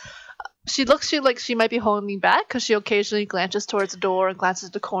she looks like she might be holding back, because she occasionally glances towards the door and glances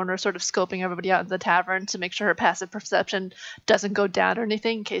at the corner, sort of scoping everybody out in the tavern to make sure her passive perception doesn't go down or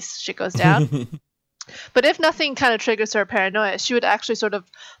anything in case shit goes down. But if nothing kind of triggers her paranoia, she would actually sort of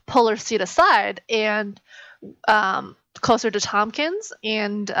pull her seat aside and closer to Tompkins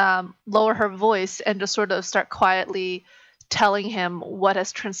and lower her voice and just sort of start quietly telling him what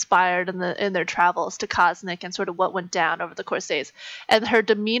has transpired in their travels to Cosmic and sort of what went down over the course of days. And her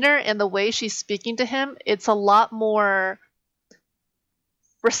demeanor and the way she's speaking to him, it's a lot more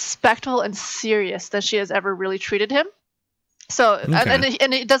respectful and serious than she has ever really treated him. So, okay.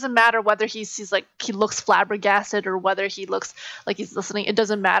 and it doesn't matter whether he's like, he looks flabbergasted or whether he looks like he's listening. It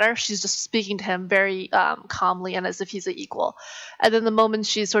doesn't matter. She's just speaking to him very calmly and as if he's an equal. And then the moment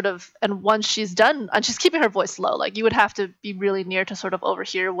once she's done, and she's keeping her voice low, like you would have to be really near to sort of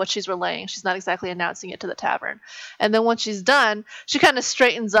overhear what she's relaying. She's not exactly announcing it to the tavern. And then once she's done, she kind of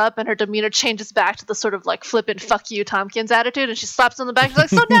straightens up and her demeanor changes back to the sort of like flippant "fuck you, Tompkins" attitude, and she slaps on the back. She's like,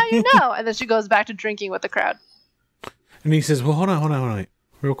 "So now you know." And then she goes back to drinking with the crowd. And he says, well, hold on,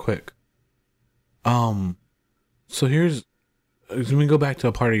 real quick. So let me go back to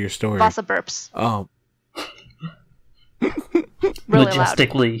a part of your story. Vasa burps. Really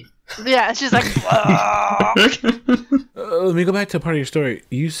majestically. Loud. Yeah, she's like, let me go back to a part of your story.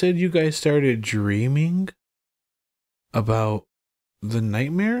 You said you guys started dreaming about the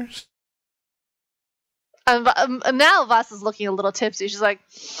nightmares? And now Vasa's looking a little tipsy. She's like,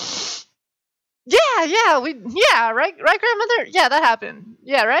 right, grandmother? Yeah, that happened.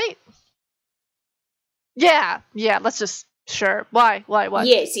 Yeah, right? Yeah, let's just, sure. Why?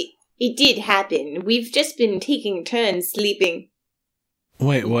 Yes, it did happen. We've just been taking turns sleeping.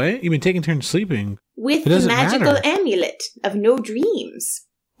 Wait, what? You've been taking turns sleeping? With the magical amulet of no dreams.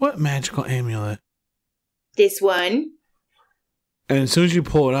 What magical amulet? This one. And as soon as you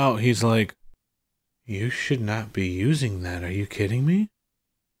pull it out, he's like, you should not be using that. Are you kidding me?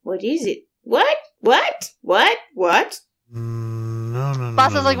 What is it? What? No.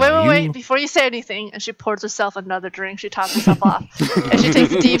 Vasa's like, wait, before you say anything. And she pours herself another drink. She tops herself off. And she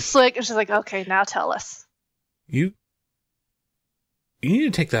takes a deep swig, and she's like, okay, now tell us. You need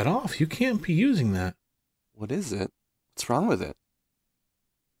to take that off. You can't be using that. What is it? What's wrong with it?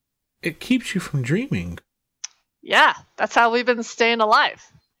 It keeps you from dreaming. Yeah, that's how we've been staying alive.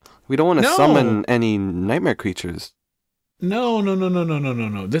 We don't want to summon any nightmare creatures. No.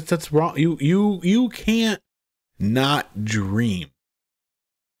 That's wrong. You can't not dream.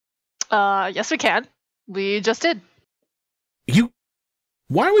 Yes, we can. We just did.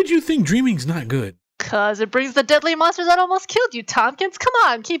 Why would you think dreaming's not good? 'Cause it brings the deadly monsters that almost killed you, Tompkins. Come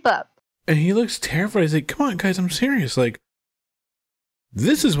on, keep up. And he looks terrified. He's like, come on, guys, I'm serious. Like,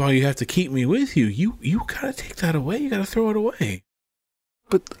 this is why you have to keep me with you. You gotta take that away. You gotta throw it away.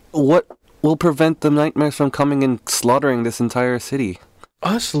 But what will prevent the nightmares from coming and slaughtering this entire city?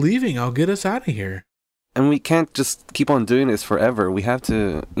 Us leaving, I'll get us out of here. And we can't just keep on doing this forever. We have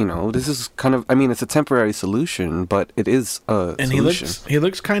to, this is kind of, I mean, it's a temporary solution, but it is a and solution. he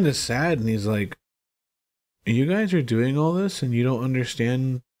looks kind of sad, and he's like, you guys are doing all this, and you don't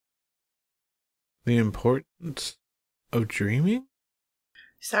understand the importance of dreaming?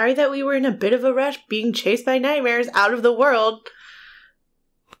 Sorry that we were in a bit of a rush being chased by nightmares out of the world.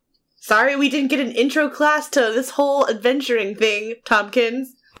 Sorry we didn't get an intro class to this whole adventuring thing,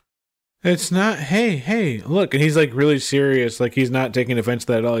 Tompkins. It's not, hey, look. And he's like really serious. Like he's not taking offense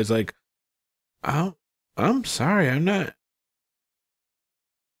to that at all. He's like, I'm sorry. I'm not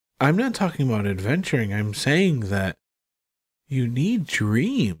talking about adventuring. I'm saying that you need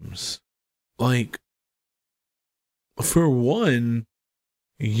dreams. Like, for one,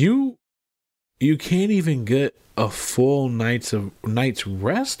 you can't even get a full night's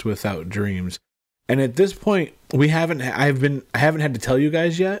rest without dreams. And at this point, I haven't had to tell you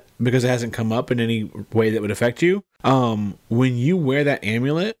guys yet because it hasn't come up in any way that would affect you. When you wear that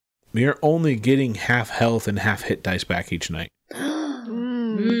amulet, you're only getting half health and half hit dice back each night.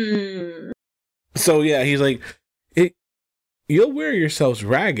 So yeah, he's like, you'll wear yourselves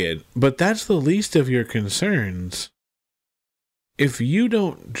ragged, but that's the least of your concerns. If you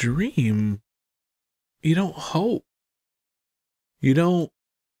don't dream, you don't hope. You don't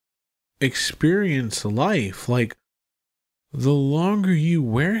experience life. Like, the longer you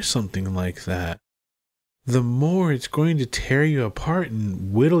wear something like that, the more it's going to tear you apart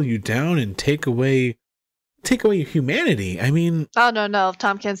and whittle you down and take away your humanity. I mean, oh no,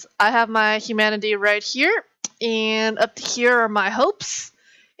 Tompkins, I have my humanity right here, and up here are my hopes,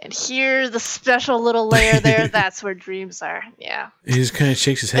 and here's the special little layer there. That's where dreams are. Yeah. He just kind of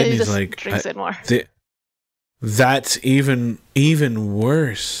shakes his head and he's like, drinks it more. That's even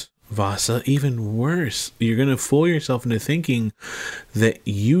worse, Vasa, even worse. You're going to fool yourself into thinking that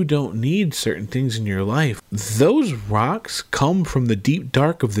you don't need certain things in your life. Those rocks come from the deep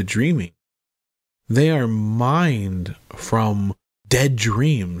dark of the dreaming. They are mined from dead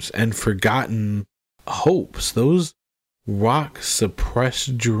dreams and forgotten hopes. Those rocks suppress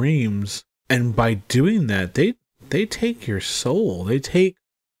dreams, and by doing that, they take your soul. They take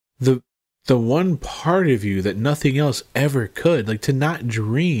the one part of you that nothing else ever could. Like, to not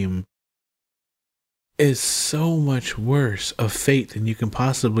dream is so much worse a fate than you can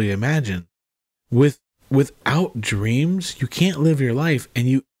possibly imagine. Without dreams, you can't live your life, and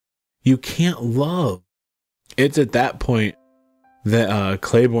you can't love. It's at that point that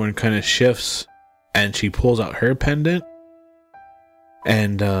Claiborne kind of shifts, and she pulls out her pendant,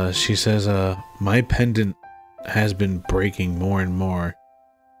 and she says, my pendant has been breaking more and more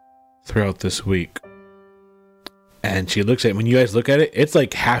throughout this week. And she looks at it. When you guys look at it, it's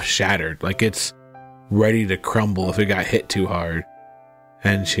like half shattered, like it's ready to crumble if it got hit too hard.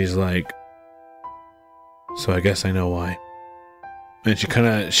 And she's like, so I guess I know why. And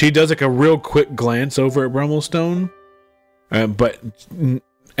she does like a real quick glance over at Brummelstone, and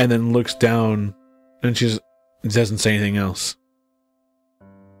then looks down, and she doesn't say anything else.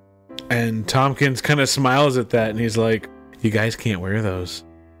 And Tompkins kind of smiles at that, and he's like, you guys can't wear those.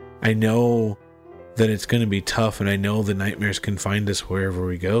 I know that it's going to be tough, and I know the nightmares can find us wherever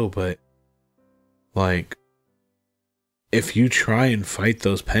we go, but, like, if you try and fight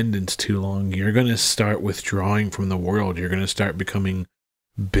those pendants too long, you're going to start withdrawing from the world. You're going to start becoming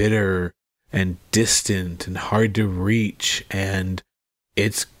bitter and distant and hard to reach, and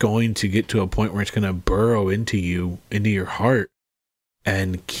it's going to get to a point where it's going to burrow into your heart,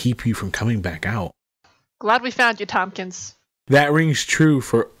 and keep you from coming back out. Glad we found you, Tompkins. That rings true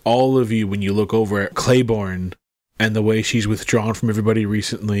for all of you when you look over at Claiborne and the way she's withdrawn from everybody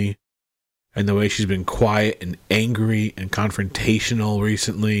recently, and the way she's been quiet and angry and confrontational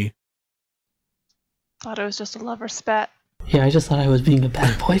recently. Thought it was just a lover spat. Yeah, I just thought I was being a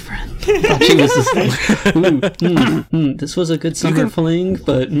bad boyfriend. I thought she was just like, this was a good summer fling,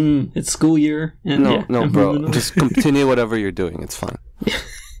 but it's school year. And no, bro. Just continue whatever you're doing. It's fine.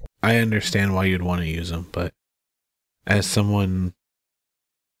 I understand why you'd want to use them, but as someone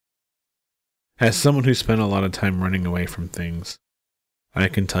who spent a lot of time running away from things, I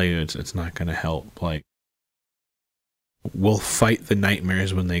can tell you it's not going to help. Like, we'll fight the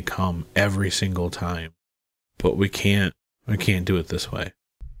nightmares when they come every single time, but we can't do it this way.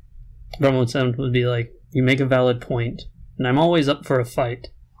 Brummelstone would be like, you make a valid point, and I'm always up for a fight.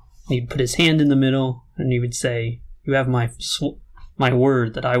 He'd put his hand in the middle, and he would say, "You have my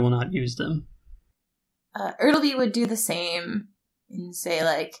word that I will not use them." Ertleby would do the same and say,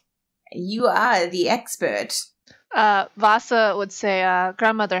 like, "You are the expert." Vasa would say,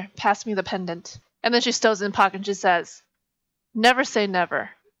 "Grandmother, pass me the pendant." And then she stows it in pocket and she says, "Never say never.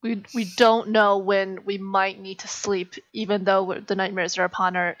 We don't know when we might need to sleep, even though the nightmares are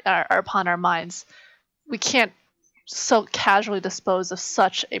upon our minds. We can't so casually dispose of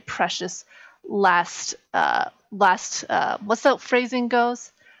such a precious last what's that phrasing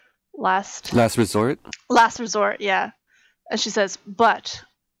goes? Last resort. Last resort, yeah." And she says, "But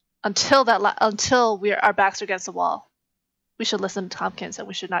until our backs are against the wall, we should listen to Tompkins and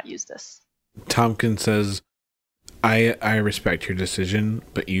we should not use this." Tompkins says, I respect your decision,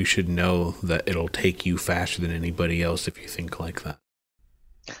 but you should know that it'll take you faster than anybody else if you think like that.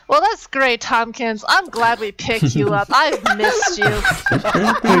 Well, that's great, Tompkins. I'm glad we picked you up. I've missed you.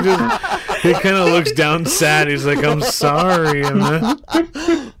 He kind of looks down sad. He's like, "I'm sorry."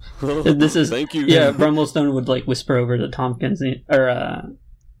 This is Thank you. Yeah, Brumblestone would like whisper over to Tompkins or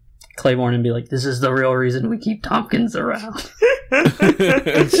Claiborne and be like, "This is the real reason we keep Tompkins around."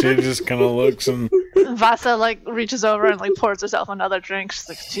 And she just kind of looks and Vasa like reaches over and like pours herself another drink. She's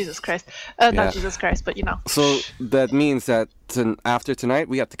like, "Jesus Christ." Not Jesus Christ, but you know. So that means that after tonight,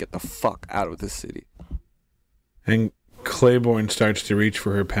 we have to get the fuck out of this city. And Claiborne starts to reach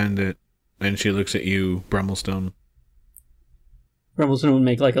for her pendant, and she looks at you, Brumblestone. Brumblestone would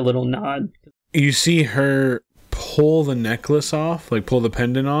make like a little nod. You see her pull the necklace off, like pull the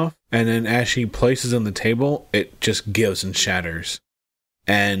pendant off, and then as she places it on the table, it just gives and shatters.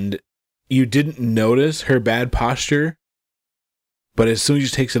 And you didn't notice her bad posture, but as soon as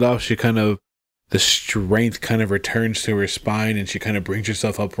she takes it off, the strength kind of returns to her spine, and she kind of brings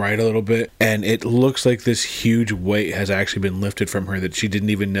herself upright a little bit, and it looks like this huge weight has actually been lifted from her that she didn't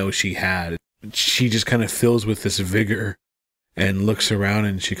even know she had. She just kind of fills with this vigor and looks around,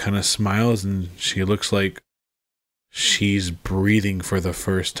 and she kind of smiles, and she looks like she's breathing for the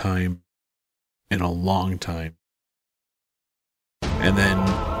first time in a long time. And then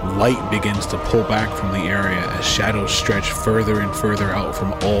light begins to pull back from the area as shadows stretch further and further out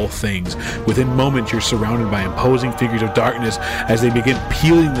from all things. Within moments, you're surrounded by imposing figures of darkness as they begin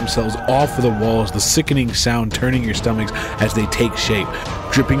peeling themselves off of the walls, the sickening sound turning your stomachs as they take shape.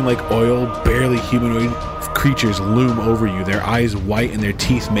 Dripping like oil, barely humanoid creatures loom over you, their eyes white and their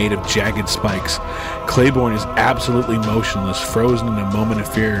teeth made of jagged spikes. Claiborne is absolutely motionless, frozen in a moment of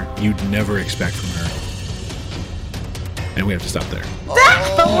fear you'd never expect from her. And we have to stop there. Fucking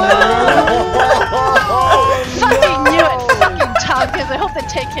knew it, fucking Tompkins. I hope they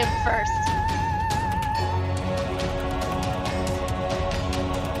take him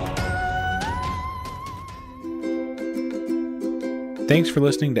first. Thanks for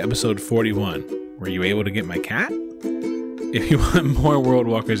listening to episode 41. Were you able to get my cat? If you want more World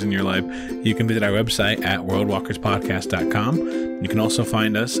Walkers in your life, you can visit our website at worldwalkerspodcast.com. You can also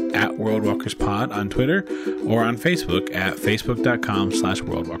find us at WorldWalkersPod on Twitter or on Facebook at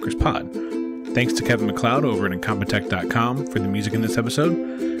facebook.com/WorldWalkersPod. Thanks to Kevin MacLeod over at Incompetech.com for the music in this episode,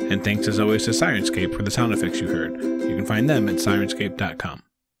 and thanks as always to Sirenscape for the sound effects you heard. You can find them at Sirenscape.com.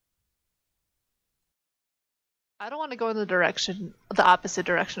 I don't want to go in the opposite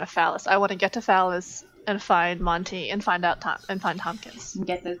direction of Phallus. I want to get to Phallus and find Monty and find Tompkins. And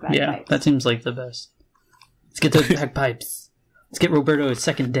get those bagpipes. Yeah, that seems like the best. Let's get those bagpipes. Let's get Roberto a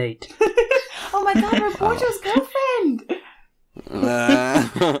second date. Oh my god, Roberto's girlfriend!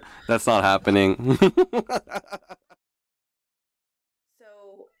 That's not happening.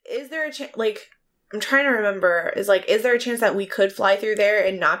 So, is there a chance, like, I'm trying to remember, is there a chance that we could fly through there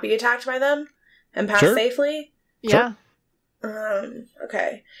and not be attacked by them? And pass safely? Yeah.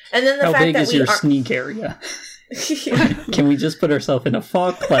 Okay. And then the How fact big that is we your are... sneak area? Can we just put ourselves in a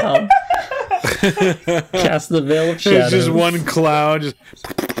fog cloud? Cast the veil of shadows. There's just one cloud. Just...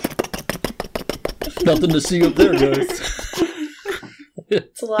 Nothing to see up there, guys.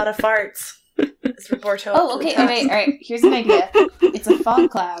 It's a lot of farts. It's Roberto. Oh, okay. All right. Here's an idea. It's a fog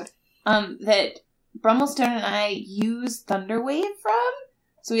cloud that Brummelstone and I use Thunderwave from.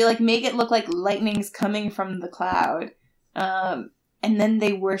 So we make it look like lightning's coming from the cloud. And then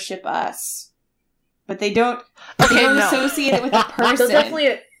they worship us. But they don't associate it with a person. So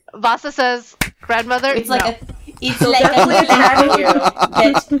definitely Vasa says, "Grandmother." It's like no. it's So like definitely a attacking you.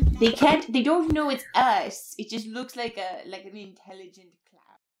 that they don't know it's us. It just looks like an intelligent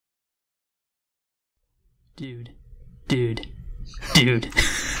cloud. Dude.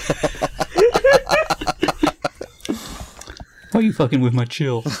 Why are you fucking with my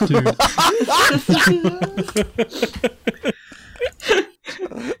chill, dude?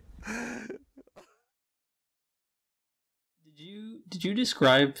 Did you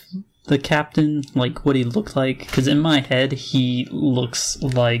describe the captain, like what he looked like? Because in my head, he looks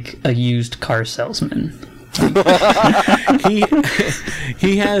like a used car salesman.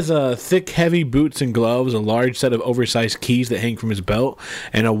 he has thick, heavy boots and gloves, a large set of oversized keys that hang from his belt,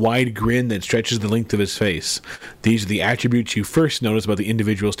 and a wide grin that stretches the length of his face. These are the attributes you first notice about the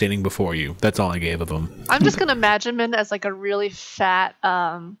individual standing before you. That's all I gave of him. I'm just gonna imagine him as like a really fat,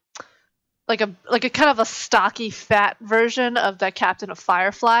 like a kind of a stocky, fat version of that captain of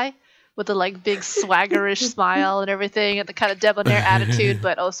Firefly, with the like big swaggerish smile and everything, and the kind of debonair attitude,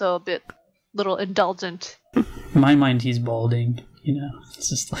 but also a bit little indulgent. In my mind, he's balding. You know, it's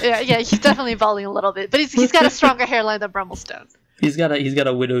just like yeah, he's definitely balding a little bit, but he's got a stronger hairline than Brummelstone. He's got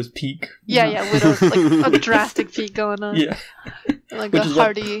a widow's peak. Yeah, widow's like a drastic peak going on. Yeah, like which a is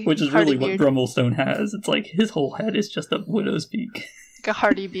hardy, which is hardy really beard. what Brummelstone has. It's like his whole head is just a widow's peak. Like a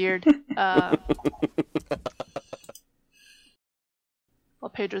hardy beard. While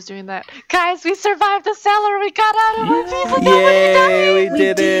Pedro's doing that, guys, we survived the cellar. We got out of one piece and nobody died. Yay, we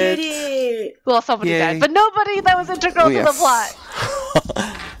did did it. it! Well, somebody Yay. died, but nobody that was integral to the plot.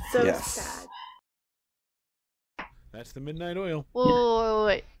 So Yes. sad. That's the midnight oil.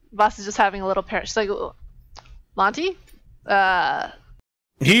 Wait. Boss is just having a little parent. She's like, Monty?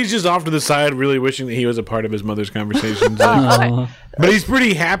 He's just off to the side, really wishing that he was a part of his mother's conversations. Oh, Like, okay. but he's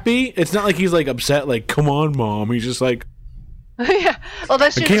pretty happy. It's not like he's like upset, like, come on, Mom. He's just like, Yeah. Well, then I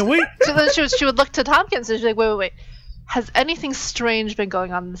she can't wait. So then she would look to Tompkins and she's like, wait. Has anything strange been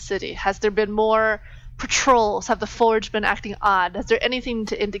going on in the city? Has there been more patrols? Have the Forge been acting odd? Is there anything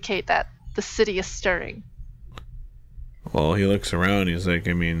to indicate that the city is stirring? Well, he looks around. He's like,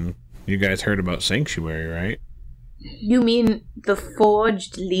 I mean, you guys heard about Sanctuary, right? You mean the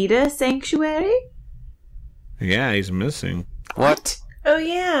forged leader sanctuary? Yeah, he's missing. What? Oh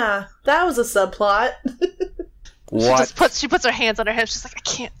yeah, that was a subplot. She puts her hands on her hips. She's like,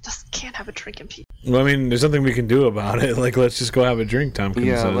 I can't have a drink in peace. Well, I mean, there's nothing we can do about it. Like, let's just go have a drink, Tompkins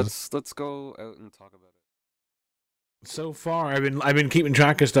Yeah, says. let's go out and talk about it. So far, I've been keeping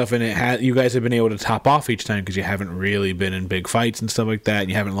track of stuff, and you guys have been able to top off each time because you haven't really been in big fights and stuff like that, and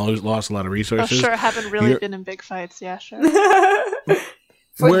you haven't lost a lot of Oh, resources. sure, haven't really been in big fights. Yeah, sure.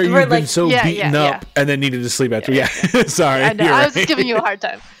 Where you've been like, so beaten up and then needed to sleep after. Yeah, sorry. I know. you're I was right. just giving you a hard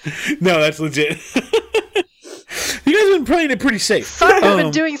time. No, that's legit. You guys have been playing it pretty safe. Sorry, I've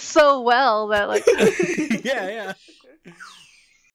been doing so well that like. Yeah.